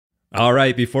All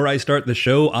right, before I start the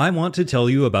show, I want to tell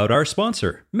you about our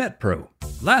sponsor, MetPro.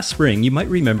 Last spring, you might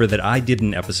remember that I did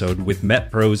an episode with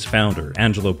MetPro's founder,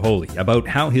 Angelo Poli, about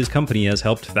how his company has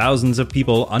helped thousands of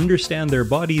people understand their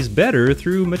bodies better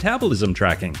through metabolism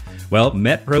tracking. Well,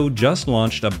 MetPro just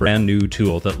launched a brand new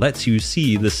tool that lets you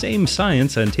see the same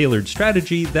science and tailored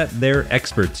strategy that their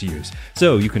experts use.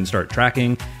 So you can start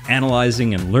tracking,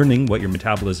 analyzing, and learning what your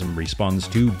metabolism responds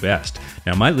to best.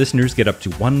 Now, my listeners get up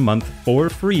to 1 month for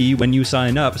free when you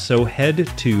sign up, so head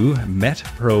to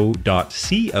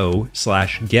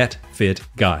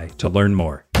metpro.co/getfitguy to learn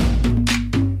more.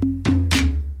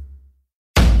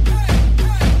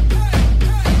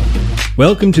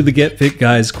 Welcome to the Get Fit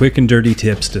Guy's quick and dirty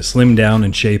tips to slim down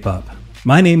and shape up.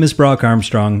 My name is Brock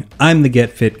Armstrong, I'm the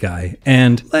Get Fit Guy,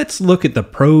 and let's look at the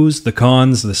pros, the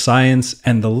cons, the science,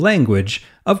 and the language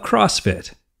of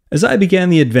CrossFit. As I began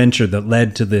the adventure that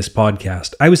led to this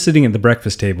podcast, I was sitting at the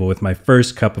breakfast table with my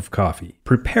first cup of coffee,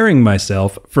 preparing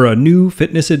myself for a new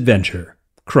fitness adventure,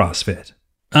 CrossFit.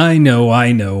 I know,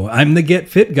 I'm the Get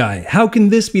Fit Guy. How can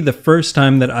this be the first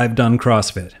time that I've done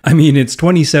CrossFit? I mean, it's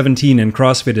 2017 and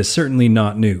CrossFit is certainly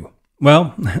not new.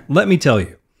 Well, let me tell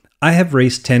you. I have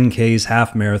raced 10Ks,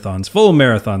 half marathons, full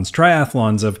marathons,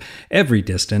 triathlons of every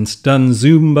distance, done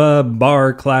Zumba,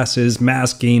 bar classes,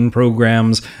 mass gain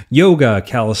programs, yoga,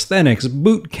 calisthenics,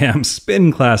 boot camps,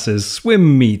 spin classes,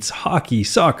 swim meets, hockey,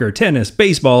 soccer, tennis,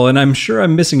 baseball, and I'm sure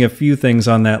I'm missing a few things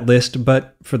on that list,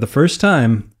 but for the first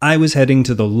time, I was heading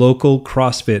to the local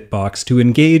CrossFit box to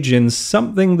engage in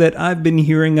something that I've been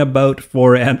hearing about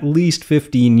for at least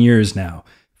 15 years now.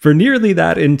 For nearly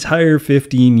that entire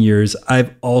 15 years,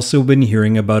 I've also been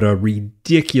hearing about a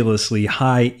ridiculously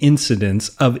high incidence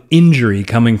of injury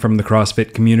coming from the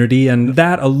CrossFit community, and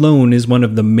that alone is one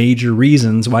of the major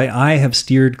reasons why I have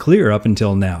steered clear up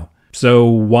until now. So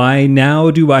why now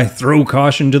do I throw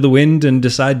caution to the wind and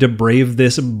decide to brave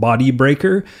this body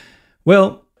breaker?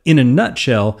 Well, in a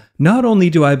nutshell, not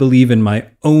only do I believe in my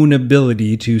own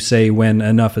ability to say when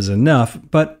enough is enough,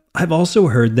 but I've also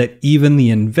heard that even the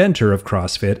inventor of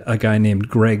CrossFit, a guy named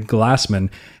Greg Glassman,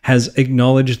 has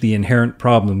acknowledged the inherent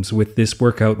problems with this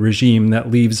workout regime that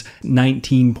leaves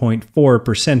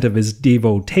 19.4% of his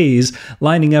devotees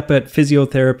lining up at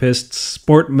physiotherapists,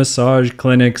 sport massage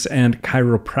clinics, and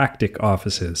chiropractic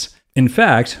offices. In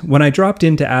fact, when I dropped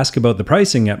in to ask about the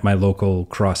pricing at my local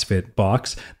CrossFit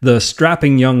box, the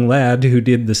strapping young lad who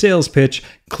did the sales pitch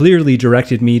clearly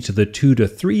directed me to the 2 to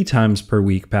 3 times per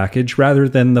week package rather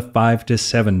than the 5 to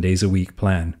 7 days a week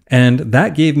plan. And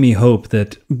that gave me hope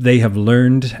that they have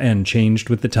learned and changed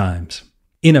with the times.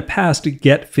 In a past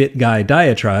Get Fit Guy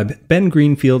diatribe, Ben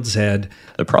Greenfield said,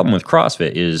 "The problem with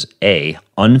CrossFit is A,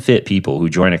 unfit people who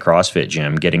join a CrossFit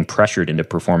gym getting pressured into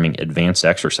performing advanced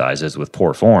exercises with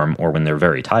poor form or when they're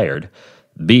very tired.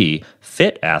 B,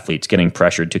 fit athletes getting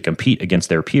pressured to compete against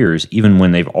their peers even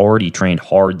when they've already trained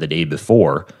hard the day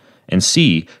before. And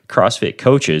C, CrossFit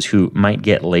coaches who might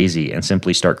get lazy and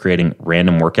simply start creating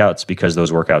random workouts because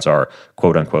those workouts are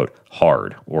quote-unquote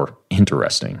hard or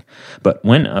interesting. But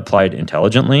when applied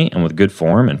intelligently and with good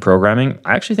form and programming,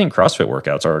 I actually think CrossFit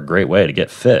workouts are a great way to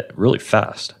get fit really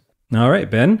fast." All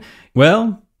right, Ben.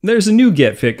 Well, there's a new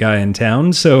Get Fit Guy in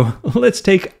town, so let's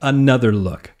take another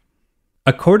look.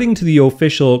 According to the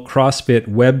official CrossFit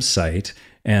website,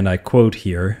 and I quote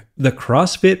here, "The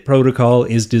CrossFit protocol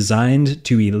is designed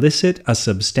to elicit a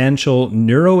substantial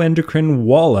neuroendocrine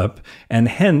wallop and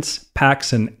hence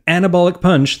packs an anabolic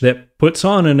punch that puts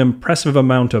on an impressive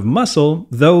amount of muscle,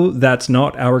 though that's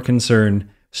not our concern.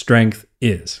 Strength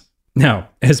is." Now,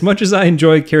 as much as I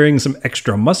enjoy carrying some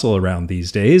extra muscle around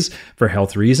these days, for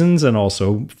health reasons and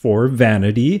also for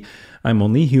vanity, I'm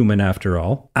only human after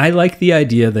all, I like the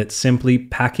idea that simply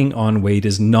packing on weight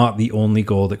is not the only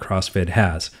goal that CrossFit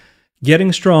has.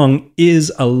 Getting strong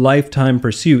is a lifetime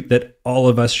pursuit that all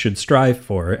of us should strive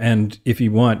for, and if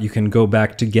you want, you can go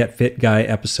back to Get Fit Guy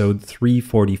episode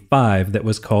 345 that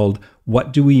was called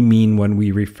 "What Do We Mean When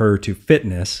We Refer to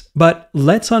Fitness?" But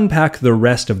let's unpack the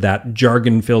rest of that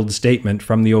jargon-filled statement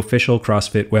from the official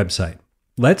CrossFit website.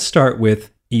 Let's start with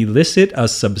elicit a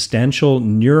substantial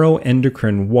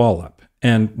neuroendocrine wallop,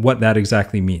 and what that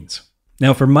exactly means.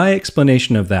 Now, for my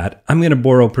explanation of that, I'm going to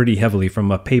borrow pretty heavily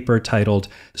from a paper titled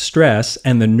Stress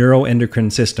and the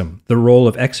Neuroendocrine System, the Role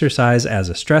of Exercise as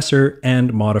a Stressor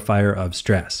and Modifier of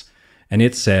Stress. And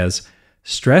it says,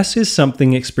 stress is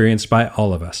something experienced by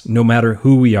all of us, no matter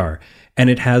who we are, and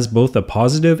it has both a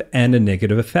positive and a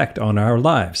negative effect on our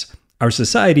lives. Our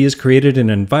society has created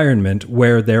an environment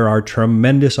where there are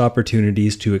tremendous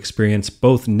opportunities to experience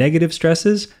both negative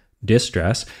stresses,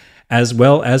 distress, as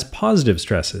well as positive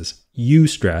stresses,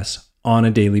 eustress, on a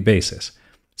daily basis.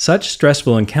 Such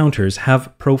stressful encounters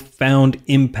have profound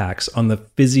impacts on the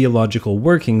physiological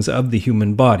workings of the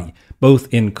human body,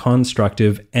 both in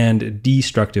constructive and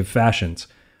destructive fashions.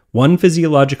 One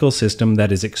physiological system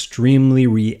that is extremely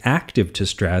reactive to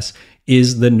stress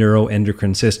is the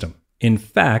neuroendocrine system. In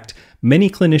fact, many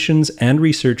clinicians and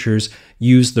researchers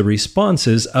use the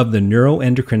responses of the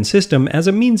neuroendocrine system as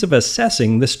a means of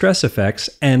assessing the stress effects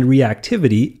and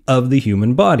reactivity of the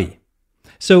human body.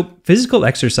 So, physical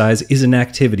exercise is an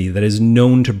activity that is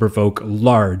known to provoke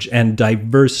large and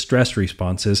diverse stress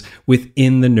responses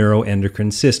within the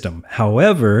neuroendocrine system.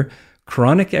 However,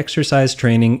 chronic exercise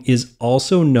training is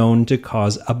also known to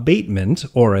cause abatement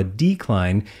or a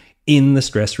decline in the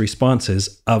stress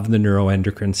responses of the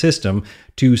neuroendocrine system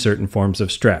to certain forms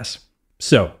of stress.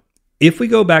 So, if we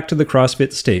go back to the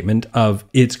CrossFit statement of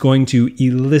it's going to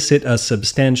elicit a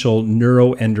substantial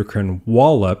neuroendocrine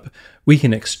wallop, we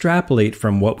can extrapolate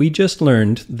from what we just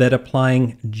learned that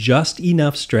applying just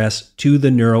enough stress to the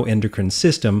neuroendocrine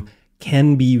system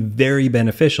can be very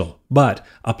beneficial, but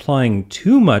applying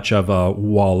too much of a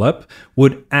wallop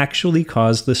would actually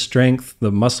cause the strength,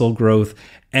 the muscle growth,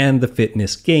 and the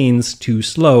fitness gains to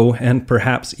slow and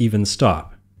perhaps even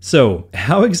stop. So,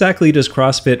 how exactly does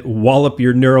CrossFit wallop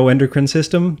your neuroendocrine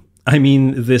system? I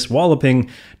mean, this walloping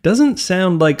doesn't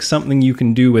sound like something you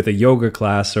can do with a yoga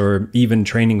class or even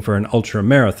training for an ultra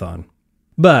marathon.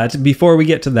 But before we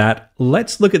get to that,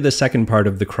 let's look at the second part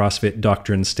of the CrossFit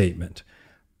doctrine statement.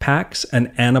 Packs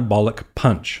an anabolic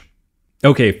punch.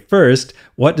 Okay, first,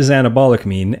 what does anabolic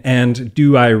mean, and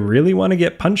do I really want to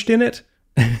get punched in it?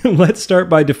 Let's start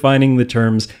by defining the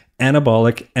terms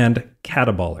anabolic and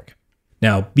catabolic.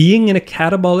 Now, being in a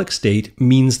catabolic state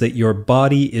means that your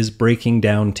body is breaking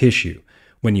down tissue.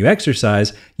 When you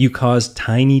exercise, you cause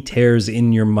tiny tears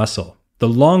in your muscle. The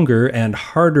longer and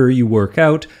harder you work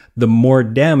out, the more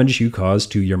damage you cause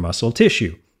to your muscle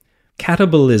tissue.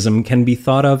 Catabolism can be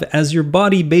thought of as your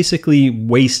body basically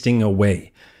wasting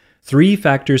away. 3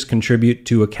 factors contribute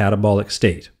to a catabolic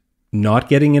state: not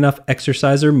getting enough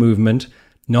exercise or movement,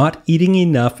 not eating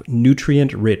enough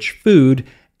nutrient-rich food,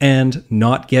 and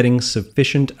not getting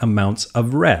sufficient amounts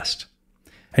of rest.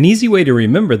 An easy way to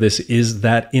remember this is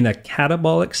that in a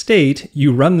catabolic state,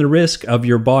 you run the risk of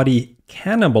your body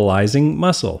cannibalizing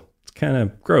muscle. It's kind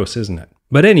of gross, isn't it?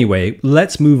 But anyway,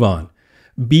 let's move on.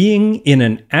 Being in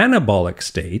an anabolic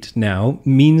state now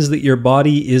means that your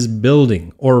body is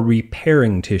building or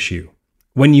repairing tissue.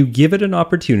 When you give it an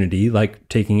opportunity, like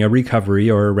taking a recovery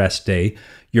or a rest day,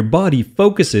 your body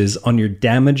focuses on your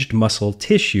damaged muscle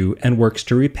tissue and works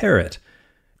to repair it.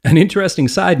 An interesting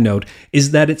side note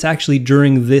is that it's actually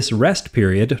during this rest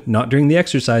period, not during the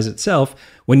exercise itself,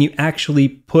 when you actually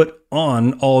put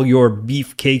on all your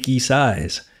beefcakey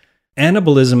size.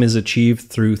 Anabolism is achieved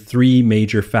through 3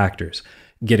 major factors: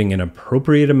 getting an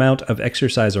appropriate amount of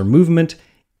exercise or movement,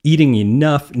 eating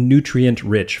enough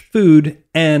nutrient-rich food,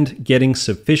 and getting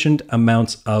sufficient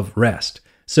amounts of rest.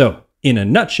 So, in a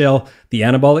nutshell, the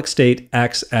anabolic state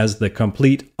acts as the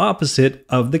complete opposite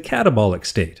of the catabolic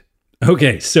state.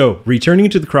 Okay, so returning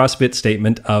to the CrossFit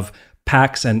statement of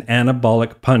packs an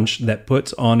anabolic punch that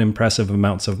puts on impressive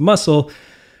amounts of muscle,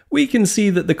 we can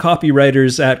see that the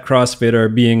copywriters at CrossFit are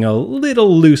being a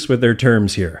little loose with their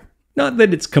terms here. Not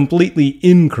that it's completely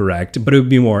incorrect, but it would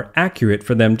be more accurate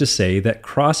for them to say that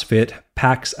CrossFit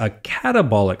packs a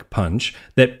catabolic punch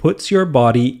that puts your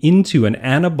body into an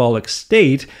anabolic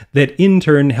state that in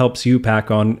turn helps you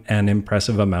pack on an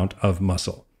impressive amount of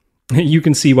muscle. You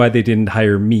can see why they didn't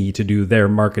hire me to do their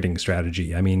marketing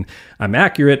strategy. I mean, I'm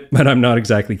accurate, but I'm not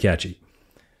exactly catchy.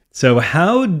 So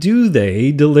how do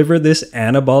they deliver this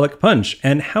anabolic punch,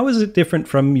 and how is it different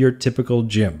from your typical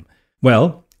gym?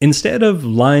 Well, instead of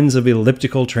lines of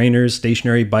elliptical trainers,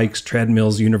 stationary bikes,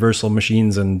 treadmills, universal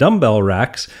machines, and dumbbell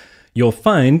racks, you'll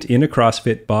find in a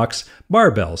CrossFit box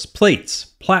barbells, plates,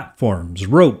 platforms,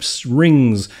 ropes,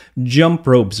 rings, jump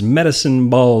ropes, medicine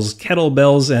balls,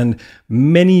 kettlebells, and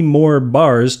many more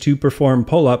bars to perform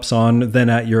pull-ups on than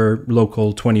at your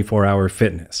local 24-hour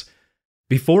fitness.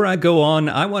 Before I go on,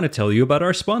 I want to tell you about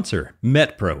our sponsor,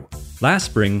 MetPro. Last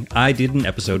spring, I did an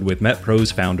episode with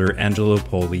MetPro's founder, Angelo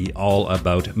Poli, all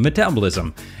about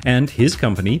metabolism, and his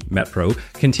company, MetPro,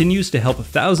 continues to help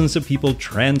thousands of people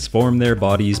transform their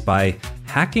bodies by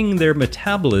hacking their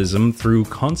metabolism through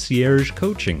concierge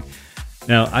coaching.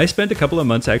 Now, I spent a couple of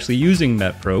months actually using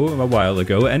MetPro a while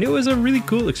ago, and it was a really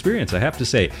cool experience, I have to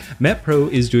say.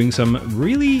 MetPro is doing some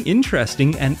really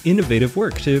interesting and innovative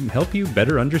work to help you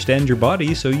better understand your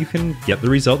body so you can get the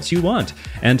results you want.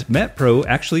 And MetPro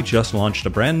actually just launched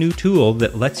a brand new tool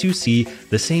that lets you see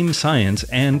the same science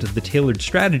and the tailored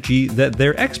strategy that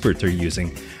their experts are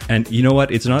using. And you know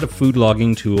what? It's not a food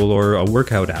logging tool or a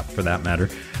workout app for that matter.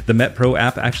 The MetPro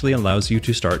app actually allows you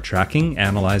to start tracking,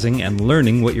 analyzing, and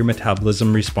learning what your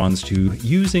metabolism responds to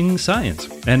using science.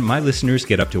 And my listeners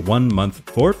get up to 1 month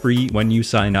for free when you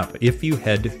sign up if you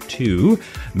head to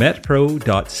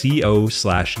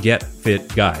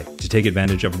metpro.co/getfitguy to take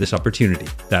advantage of this opportunity.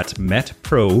 That's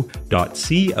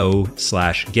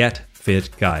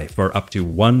metpro.co/getfitguy for up to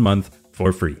 1 month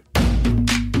for free.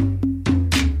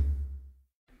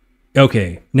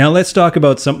 Okay, now let's talk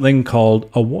about something called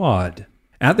a WOD.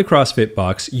 At the CrossFit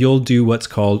box, you'll do what's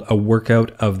called a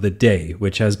workout of the day,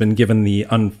 which has been given the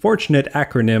unfortunate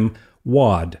acronym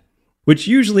WOD, which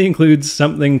usually includes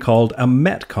something called a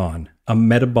Metcon, a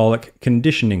metabolic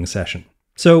conditioning session.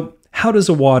 So how does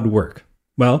a WOD work?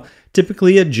 Well,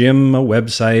 typically a gym, a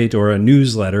website, or a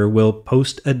newsletter will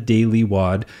post a daily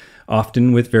WOD,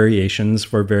 often with variations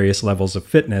for various levels of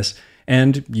fitness,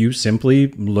 and you simply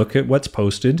look at what's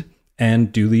posted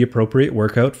and do the appropriate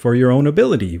workout for your own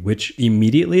ability, which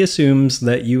immediately assumes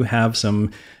that you have some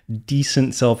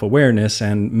decent self-awareness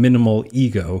and minimal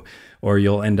ego, or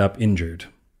you'll end up injured.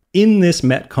 In this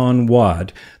Metcon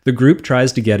WOD, the group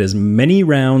tries to get as many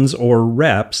rounds or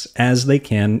reps as they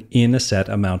can in a set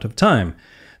amount of time.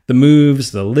 The moves,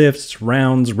 the lifts,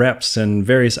 rounds, reps, and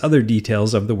various other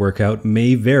details of the workout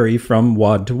may vary from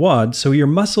WOD to WOD, so your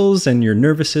muscles and your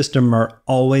nervous system are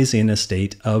always in a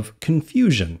state of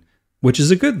confusion, which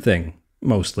is a good thing,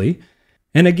 mostly.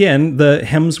 And again, the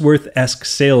Hemsworth-esque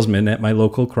salesman at my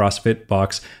local CrossFit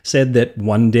box said that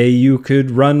one day you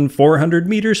could run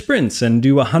 400-meter sprints and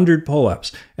do 100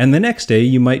 pull-ups, and the next day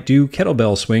you might do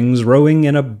kettlebell swings, rowing,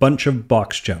 and a bunch of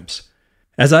box jumps.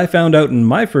 As I found out in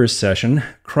my first session,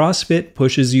 CrossFit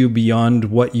pushes you beyond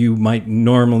what you might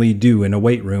normally do in a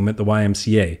weight room at the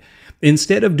YMCA.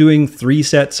 Instead of doing 3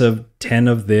 sets of 10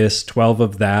 of this, 12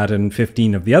 of that, and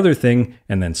 15 of the other thing,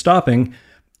 and then stopping,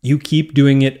 you keep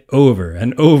doing it over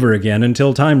and over again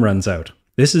until time runs out.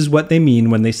 This is what they mean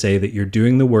when they say that you're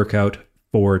doing the workout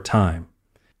for time.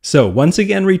 So once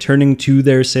again, returning to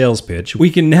their sales pitch, we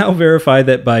can now verify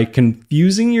that by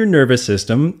confusing your nervous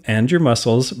system and your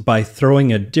muscles by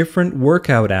throwing a different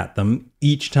workout at them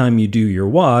each time you do your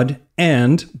WOD,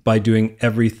 and by doing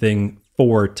everything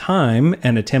for time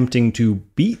and attempting to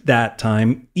beat that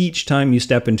time each time you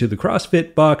step into the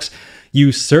CrossFit box,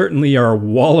 you certainly are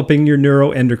walloping your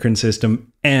neuroendocrine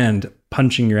system and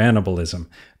punching your anabolism.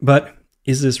 But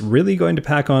is this really going to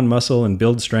pack on muscle and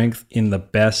build strength in the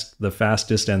best, the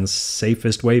fastest, and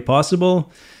safest way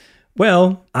possible?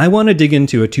 Well, I want to dig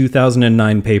into a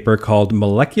 2009 paper called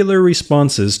Molecular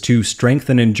Responses to Strength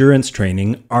and Endurance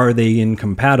Training, Are They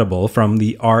Incompatible? From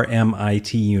the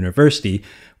RMIT University,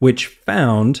 which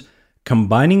found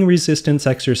combining resistance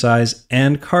exercise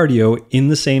and cardio in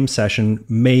the same session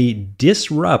may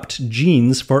disrupt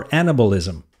genes for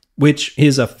anabolism, which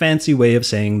is a fancy way of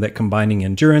saying that combining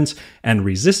endurance and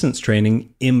resistance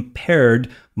training impaired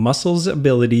muscles'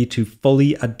 ability to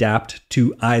fully adapt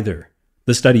to either.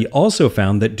 The study also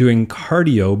found that doing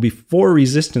cardio before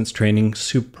resistance training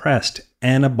suppressed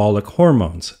anabolic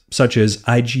hormones, such as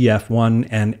IGF-1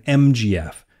 and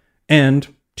MGF. And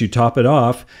to top it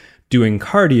off, doing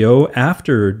cardio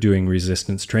after doing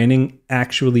resistance training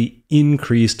actually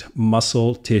increased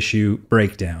muscle tissue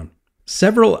breakdown.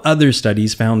 Several other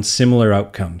studies found similar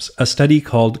outcomes. A study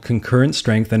called Concurrent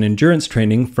Strength and Endurance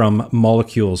Training from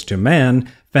Molecules to Man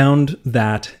found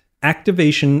that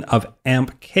activation of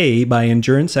AMP-K by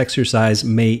endurance exercise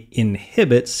may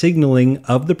inhibit signaling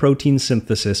of the protein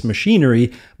synthesis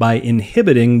machinery by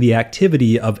inhibiting the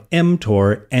activity of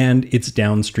mTOR and its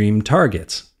downstream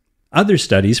targets. Other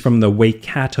studies from the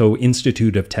Waikato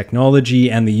Institute of Technology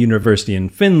and the University in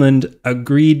Finland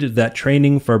agreed that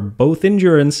training for both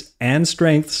endurance and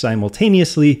strength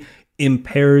simultaneously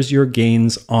impairs your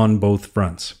gains on both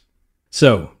fronts.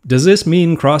 So, does this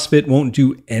mean CrossFit won't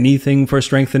do anything for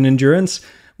strength and endurance?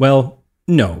 Well,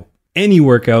 no. Any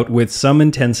workout with some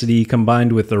intensity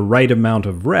combined with the right amount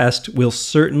of rest will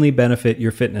certainly benefit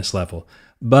your fitness level.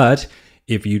 But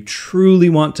if you truly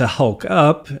want to hulk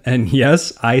up, and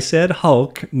yes, I said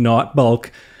hulk, not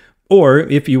bulk, or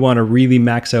if you want to really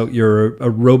max out your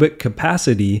aerobic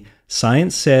capacity,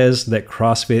 science says that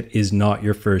CrossFit is not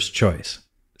your first choice.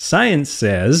 Science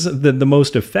says that the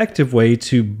most effective way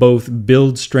to both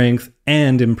build strength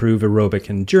and improve aerobic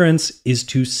endurance is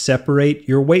to separate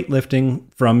your weightlifting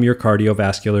from your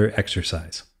cardiovascular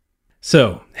exercise.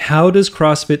 So, how does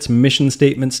CrossFit's mission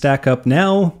statement stack up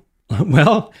now?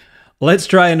 Well, let's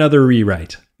try another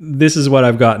rewrite. This is what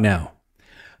I've got now.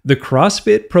 The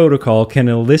CrossFit protocol can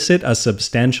elicit a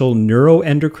substantial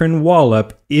neuroendocrine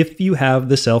wallop if you have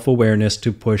the self-awareness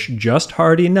to push just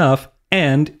hard enough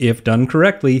and, if done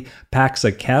correctly, packs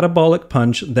a catabolic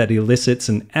punch that elicits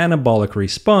an anabolic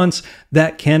response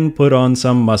that can put on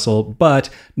some muscle, but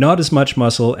not as much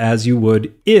muscle as you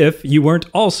would if you weren't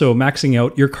also maxing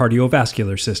out your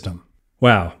cardiovascular system.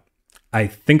 Wow, I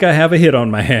think I have a hit on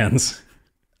my hands.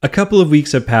 A couple of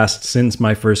weeks have passed since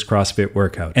my first CrossFit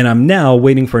workout, and I'm now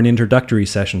waiting for an introductory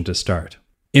session to start.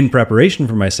 In preparation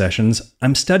for my sessions,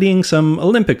 I'm studying some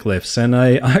Olympic lifts, and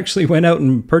I actually went out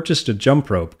and purchased a jump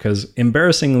rope because,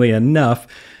 embarrassingly enough,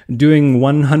 doing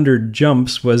 100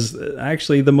 jumps was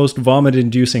actually the most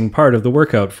vomit-inducing part of the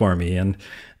workout for me, and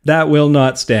that will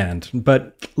not stand.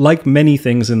 But like many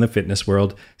things in the fitness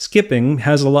world, skipping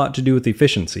has a lot to do with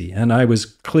efficiency, and I was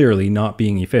clearly not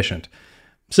being efficient.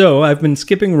 So I've been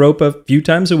skipping rope a few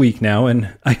times a week now,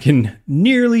 and I can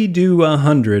nearly do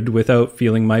 100 without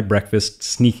feeling my breakfast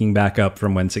sneaking back up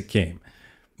from whence it came.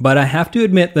 But I have to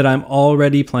admit that I'm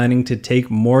already planning to take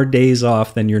more days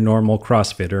off than your normal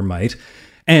CrossFitter might,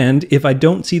 and if I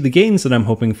don't see the gains that I'm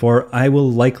hoping for, I will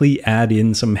likely add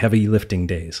in some heavy lifting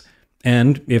days.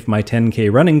 And if my 10K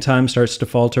running time starts to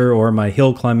falter or my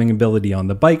hill climbing ability on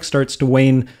the bike starts to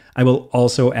wane, I will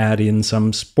also add in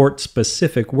some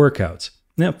sport-specific workouts.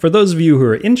 Now, for those of you who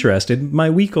are interested, my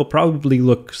week will probably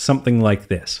look something like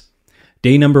this.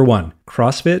 Day number 1,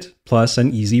 CrossFit plus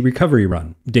an easy recovery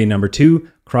run. Day number 2,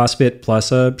 CrossFit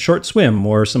plus a short swim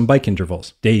or some bike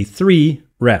intervals. Day 3,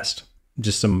 rest.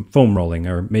 Just some foam rolling,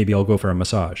 or maybe I'll go for a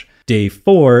massage. Day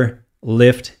 4,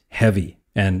 lift heavy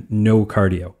and no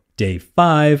cardio. Day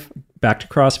 5, back to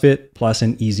CrossFit plus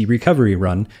an easy recovery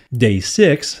run. Day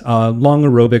 6, a long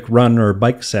aerobic run or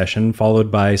bike session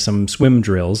followed by some swim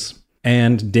drills.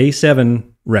 And day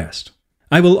 7, rest.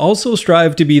 I will also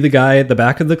strive to be the guy at the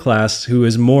back of the class who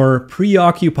is more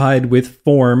preoccupied with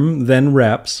form than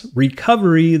reps,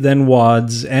 recovery than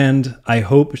WODs, and I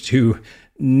hope to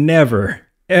never,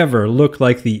 ever look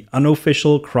like the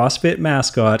unofficial CrossFit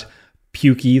mascot,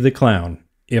 Pukey the Clown,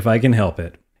 if I can help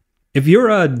it. If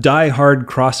you're a die-hard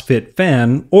CrossFit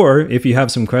fan, or if you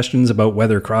have some questions about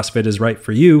whether CrossFit is right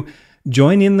for you,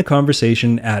 join in the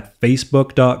conversation at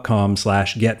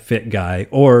facebook.com/getfitguy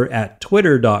or at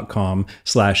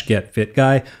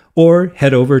twitter.com/getfitguy, or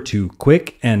head over to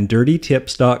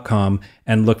quickanddirtytips.com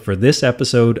and look for this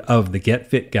episode of the Get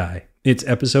Fit Guy. It's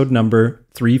episode number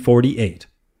 348.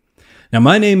 Now,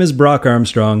 my name is Brock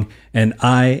Armstrong, and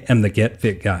I am the Get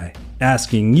Fit Guy,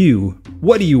 asking you,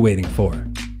 what are you waiting for?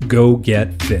 Go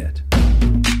get fit.